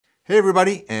Hey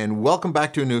everybody, and welcome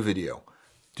back to a new video.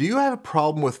 Do you have a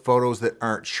problem with photos that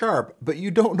aren't sharp, but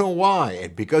you don't know why?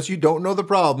 And because you don't know the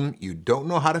problem, you don't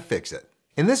know how to fix it.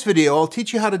 In this video, I'll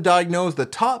teach you how to diagnose the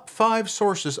top 5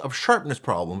 sources of sharpness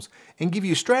problems and give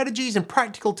you strategies and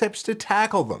practical tips to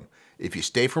tackle them. If you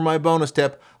stay for my bonus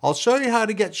tip, I'll show you how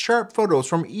to get sharp photos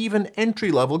from even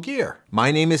entry-level gear.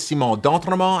 My name is Simon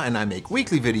D'Entremont, and I make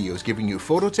weekly videos giving you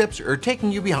photo tips or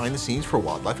taking you behind the scenes for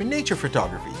wildlife and nature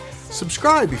photography.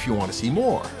 Subscribe if you want to see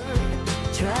more.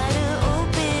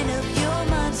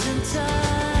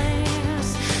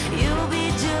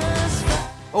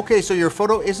 Okay, so your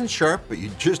photo isn't sharp, but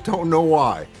you just don't know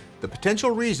why. The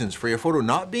potential reasons for your photo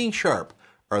not being sharp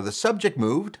are the subject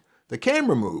moved, the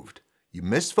camera moved, you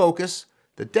missed focus,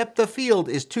 the depth of field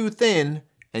is too thin,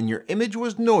 and your image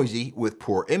was noisy with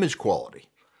poor image quality.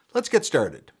 Let's get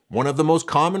started. One of the most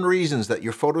common reasons that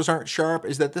your photos aren't sharp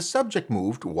is that the subject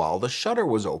moved while the shutter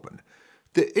was open.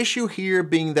 The issue here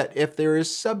being that if there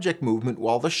is subject movement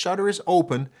while the shutter is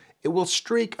open, it will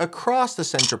streak across the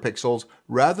center pixels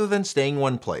rather than staying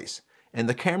one place, and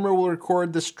the camera will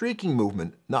record the streaking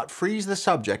movement, not freeze the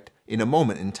subject in a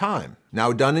moment in time.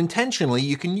 Now, done intentionally,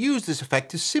 you can use this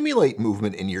effect to simulate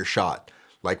movement in your shot,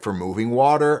 like for moving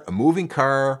water, a moving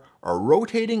car, or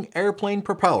rotating airplane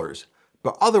propellers,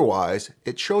 but otherwise,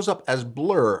 it shows up as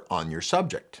blur on your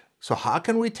subject. So how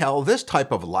can we tell this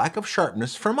type of lack of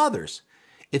sharpness from others?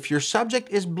 If your subject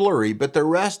is blurry, but the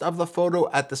rest of the photo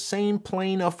at the same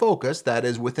plane of focus, that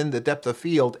is within the depth of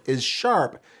field, is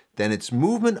sharp, then it's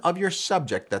movement of your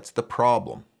subject that's the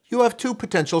problem. You have 2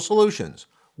 potential solutions.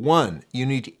 1, you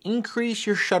need to increase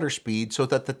your shutter speed so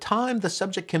that the time the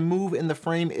subject can move in the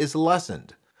frame is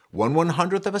lessened.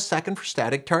 1/100th of a second for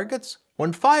static targets,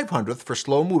 1/500th for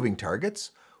slow-moving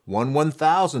targets,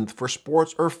 1/1000th for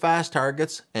sports or fast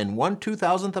targets, and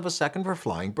 1/2000th of a second for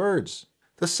flying birds.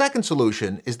 The second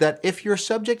solution is that if your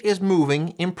subject is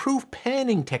moving, improved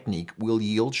panning technique will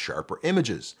yield sharper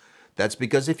images. That's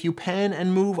because if you pan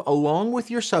and move along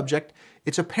with your subject,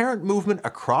 its apparent movement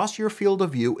across your field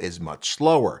of view is much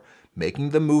slower,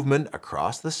 making the movement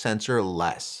across the sensor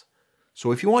less.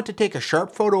 So if you want to take a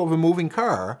sharp photo of a moving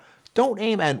car, don't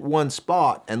aim at one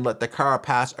spot and let the car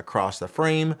pass across the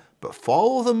frame, but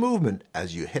follow the movement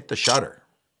as you hit the shutter.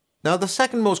 Now, the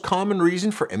second most common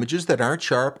reason for images that aren't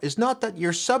sharp is not that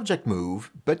your subject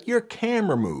moved, but your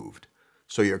camera moved.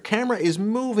 So your camera is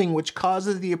moving, which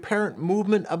causes the apparent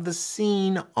movement of the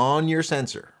scene on your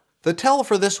sensor. The tell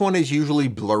for this one is usually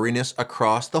blurriness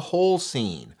across the whole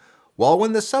scene. While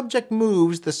when the subject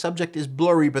moves, the subject is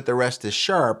blurry but the rest is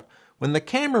sharp, when the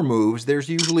camera moves, there's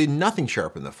usually nothing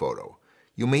sharp in the photo.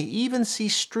 You may even see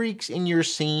streaks in your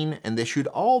scene, and they should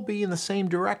all be in the same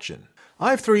direction.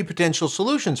 I have 3 potential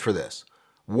solutions for this.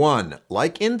 1,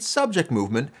 like in subject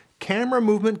movement, camera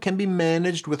movement can be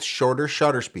managed with shorter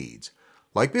shutter speeds.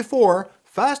 Like before,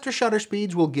 faster shutter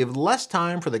speeds will give less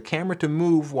time for the camera to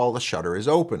move while the shutter is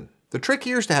open. The trick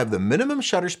here is to have the minimum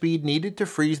shutter speed needed to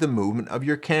freeze the movement of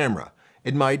your camera.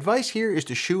 And my advice here is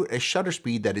to shoot a shutter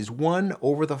speed that is 1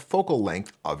 over the focal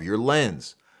length of your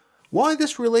lens. Why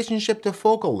this relationship to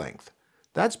focal length?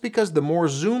 That's because the more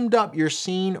zoomed up your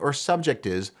scene or subject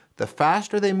is, the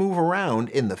faster they move around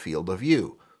in the field of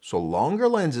view. So longer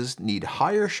lenses need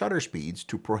higher shutter speeds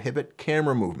to prohibit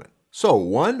camera movement. So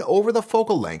 1 over the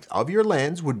focal length of your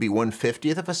lens would be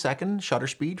 1/50th of a second shutter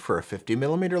speed for a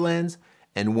 50mm lens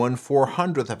and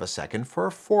 1/400th of a second for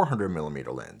a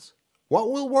 400mm lens. What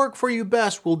will work for you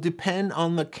best will depend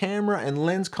on the camera and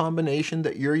lens combination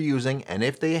that you're using and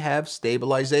if they have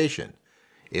stabilization.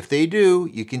 If they do,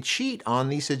 you can cheat on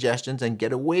these suggestions and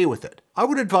get away with it. I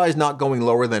would advise not going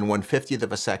lower than 1/50th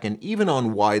of a second, even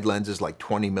on wide lenses like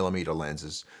 20mm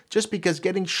lenses, just because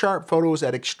getting sharp photos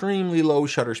at extremely low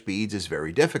shutter speeds is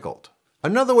very difficult.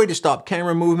 Another way to stop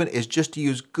camera movement is just to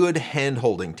use good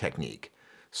hand-holding technique.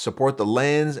 Support the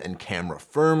lens and camera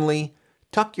firmly,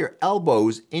 tuck your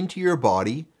elbows into your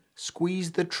body,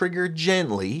 squeeze the trigger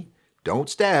gently, don't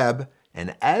stab,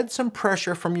 and add some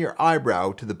pressure from your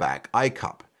eyebrow to the back eye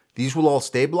cup. These will all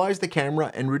stabilize the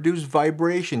camera and reduce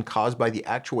vibration caused by the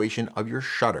actuation of your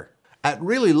shutter. At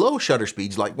really low shutter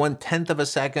speeds like 1/10th of a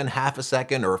second, half a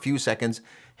second, or a few seconds,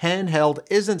 handheld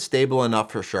isn't stable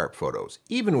enough for sharp photos,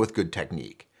 even with good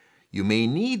technique. You may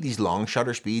need these long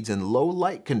shutter speeds in low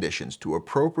light conditions to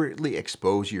appropriately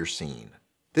expose your scene.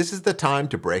 This is the time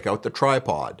to break out the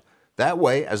tripod. That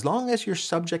way, as long as your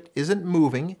subject isn't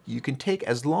moving, you can take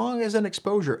as long as an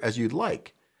exposure as you'd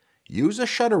like. Use a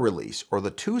shutter release or the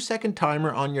 2-second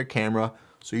timer on your camera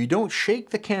so you don't shake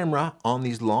the camera on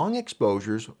these long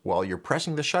exposures while you're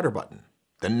pressing the shutter button.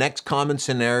 The next common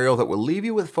scenario that will leave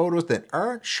you with photos that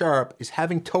aren't sharp is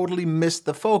having totally missed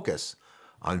the focus.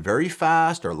 On very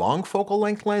fast or long focal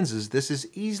length lenses, this is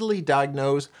easily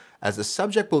diagnosed as the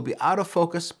subject will be out of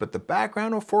focus, but the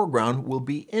background or foreground will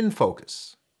be in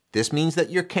focus. This means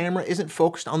that your camera isn't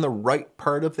focused on the right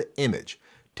part of the image.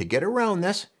 To get around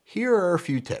this, here are a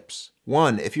few tips.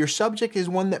 1. If your subject is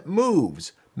one that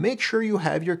moves, make sure you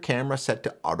have your camera set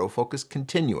to autofocus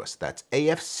continuous. That's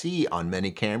AFC on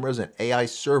many cameras and AI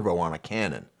servo on a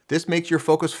Canon. This makes your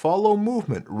focus follow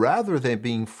movement rather than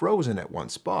being frozen at one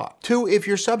spot. 2. If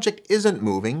your subject isn't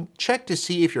moving, check to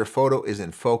see if your photo is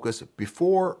in focus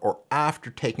before or after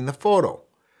taking the photo.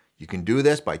 You can do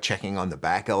this by checking on the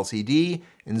back LCD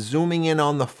and zooming in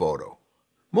on the photo.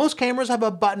 Most cameras have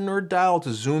a button or dial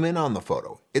to zoom in on the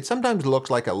photo. It sometimes looks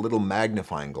like a little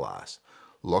magnifying glass.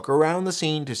 Look around the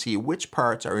scene to see which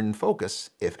parts are in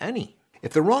focus, if any.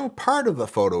 If the wrong part of the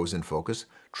photo is in focus,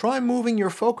 try moving your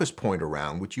focus point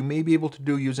around, which you may be able to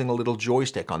do using a little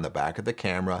joystick on the back of the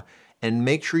camera, and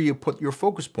make sure you put your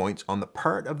focus points on the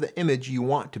part of the image you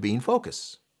want to be in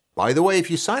focus. By the way,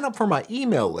 if you sign up for my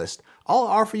email list, I'll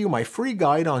offer you my free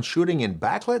guide on shooting in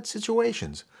backlit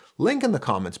situations. Link in the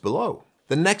comments below.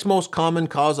 The next most common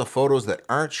cause of photos that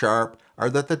aren't sharp are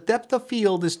that the depth of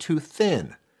field is too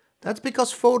thin. That's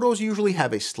because photos usually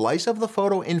have a slice of the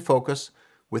photo in focus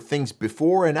with things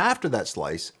before and after that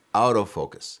slice out of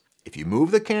focus. If you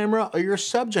move the camera or your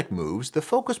subject moves, the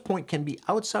focus point can be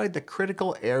outside the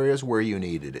critical areas where you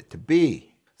needed it to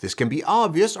be. This can be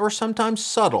obvious or sometimes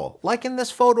subtle, like in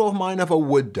this photo of mine of a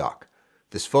wood duck.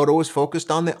 This photo is focused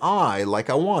on the eye like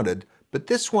I wanted, but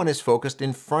this one is focused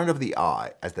in front of the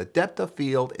eye as the depth of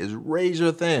field is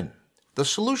razor thin. The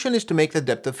solution is to make the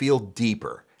depth of field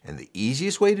deeper, and the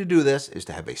easiest way to do this is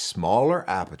to have a smaller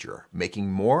aperture,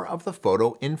 making more of the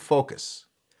photo in focus.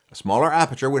 A smaller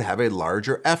aperture would have a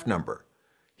larger f number.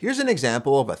 Here's an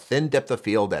example of a thin depth of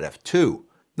field at f2.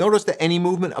 Notice that any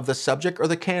movement of the subject or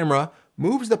the camera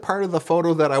moves the part of the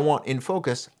photo that I want in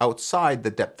focus outside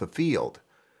the depth of field.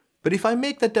 But if I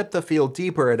make the depth of field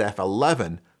deeper at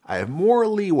f11, I have more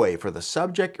leeway for the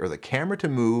subject or the camera to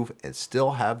move and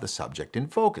still have the subject in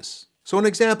focus. So an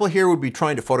example here would be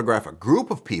trying to photograph a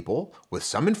group of people with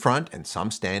some in front and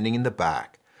some standing in the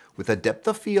back. With a depth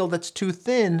of field that's too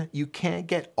thin, you can't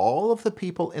get all of the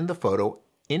people in the photo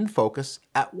in focus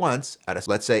at once at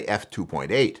let's say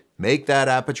f2.8. Make that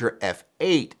aperture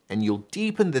f8 and you'll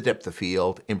deepen the depth of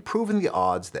field, improving the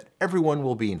odds that everyone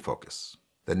will be in focus.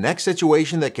 The next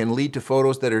situation that can lead to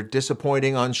photos that are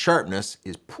disappointing on sharpness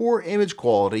is poor image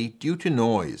quality due to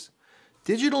noise.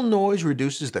 Digital noise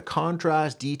reduces the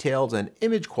contrast, details, and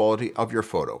image quality of your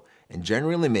photo and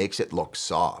generally makes it look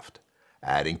soft.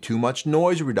 Adding too much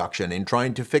noise reduction and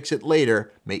trying to fix it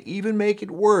later may even make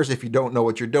it worse if you don't know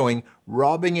what you're doing,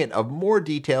 robbing it of more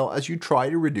detail as you try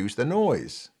to reduce the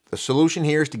noise. The solution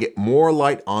here is to get more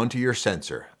light onto your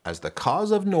sensor, as the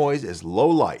cause of noise is low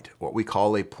light, what we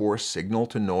call a poor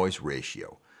signal-to-noise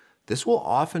ratio. This will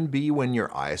often be when your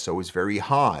ISO is very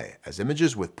high, as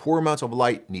images with poor amounts of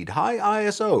light need high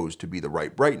ISOs to be the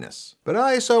right brightness. But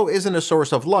ISO isn't a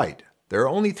source of light. There are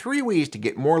only 3 ways to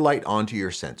get more light onto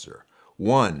your sensor.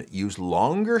 1. Use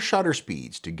longer shutter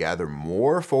speeds to gather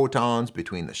more photons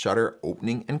between the shutter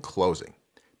opening and closing.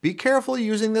 Be careful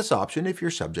using this option if your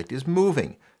subject is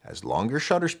moving, as longer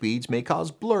shutter speeds may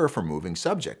cause blur for moving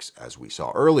subjects, as we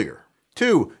saw earlier.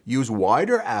 2. Use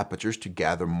wider apertures to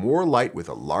gather more light with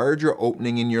a larger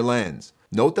opening in your lens.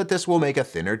 Note that this will make a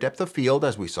thinner depth of field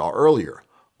as we saw earlier.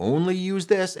 Only use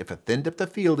this if a thin depth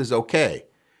of field is okay.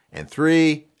 And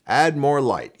 3. Add more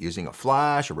light using a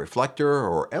flash, a reflector,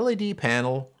 or LED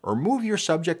panel, or move your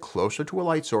subject closer to a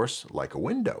light source like a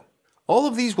window. All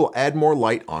of these will add more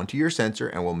light onto your sensor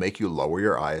and will make you lower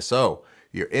your ISO.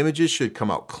 Your images should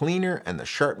come out cleaner and the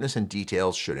sharpness and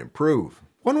details should improve.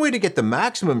 One way to get the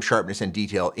maximum sharpness and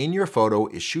detail in your photo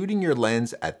is shooting your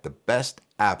lens at the best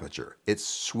aperture, its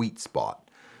sweet spot.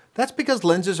 That's because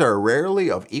lenses are rarely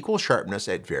of equal sharpness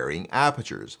at varying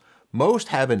apertures. Most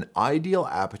have an ideal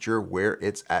aperture where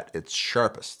it's at its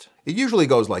sharpest. It usually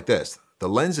goes like this. The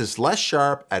lens is less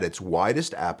sharp at its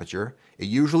widest aperture. It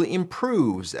usually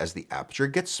improves as the aperture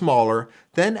gets smaller.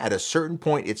 Then at a certain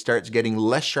point it starts getting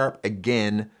less sharp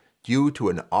again due to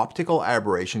an optical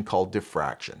aberration called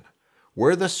diffraction.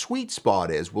 Where the sweet spot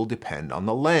is will depend on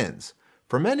the lens.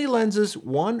 For many lenses,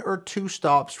 1 or 2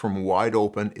 stops from wide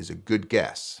open is a good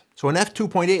guess. So an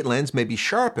f2.8 lens may be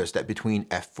sharpest at between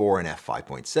f4 and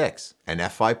f5.6. An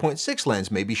f5.6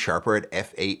 lens may be sharper at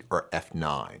f8 or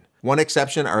f9. One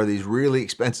exception are these really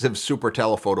expensive super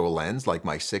telephoto lens like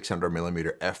my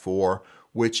 600mm f4,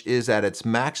 which is at its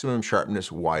maximum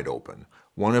sharpness wide open.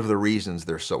 one of the reasons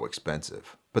they're so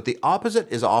expensive. But the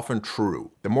opposite is often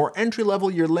true. The more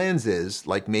entry-level your lens is,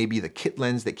 like maybe the kit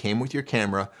lens that came with your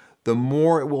camera, the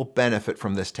more it will benefit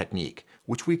from this technique,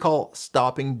 which we call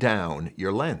stopping down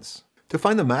your lens. To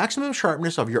find the maximum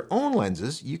sharpness of your own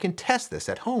lenses, you can test this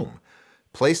at home.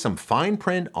 Place some fine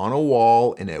print on a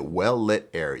wall in a well-lit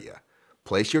area.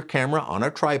 Place your camera on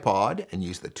a tripod and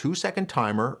use the 2-second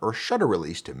timer or shutter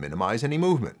release to minimize any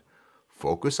movement.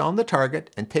 Focus on the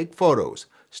target and take photos,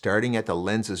 starting at the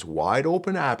lens's wide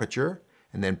open aperture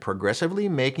and then progressively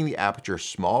making the aperture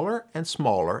smaller and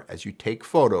smaller as you take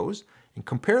photos, and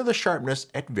compare the sharpness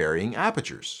at varying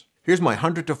apertures. Here's my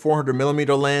 100 to 400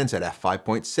 millimeter lens at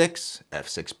f5.6,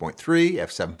 f6.3,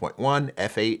 f7.1,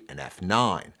 f8, and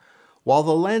f9. While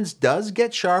the lens does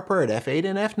get sharper at f8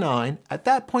 and f9, at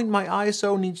that point my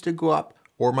ISO needs to go up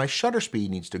or my shutter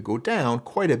speed needs to go down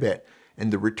quite a bit,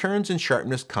 and the returns in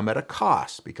sharpness come at a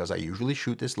cost because I usually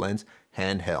shoot this lens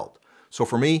handheld. So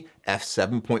for me,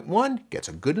 f7.1 gets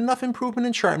a good enough improvement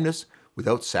in sharpness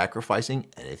without sacrificing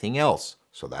anything else.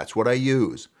 So that's what I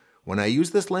use. When I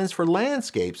use this lens for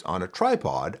landscapes on a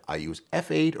tripod, I use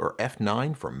f8 or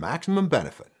f9 for maximum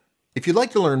benefit. If you'd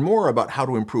like to learn more about how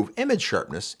to improve image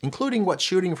sharpness, including what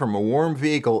shooting from a warm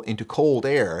vehicle into cold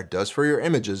air does for your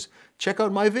images, check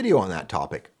out my video on that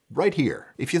topic right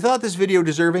here. If you thought this video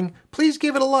deserving, please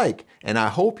give it a like, and I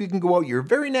hope you can go out your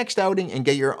very next outing and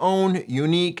get your own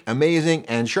unique, amazing,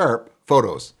 and sharp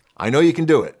photos. I know you can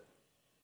do it.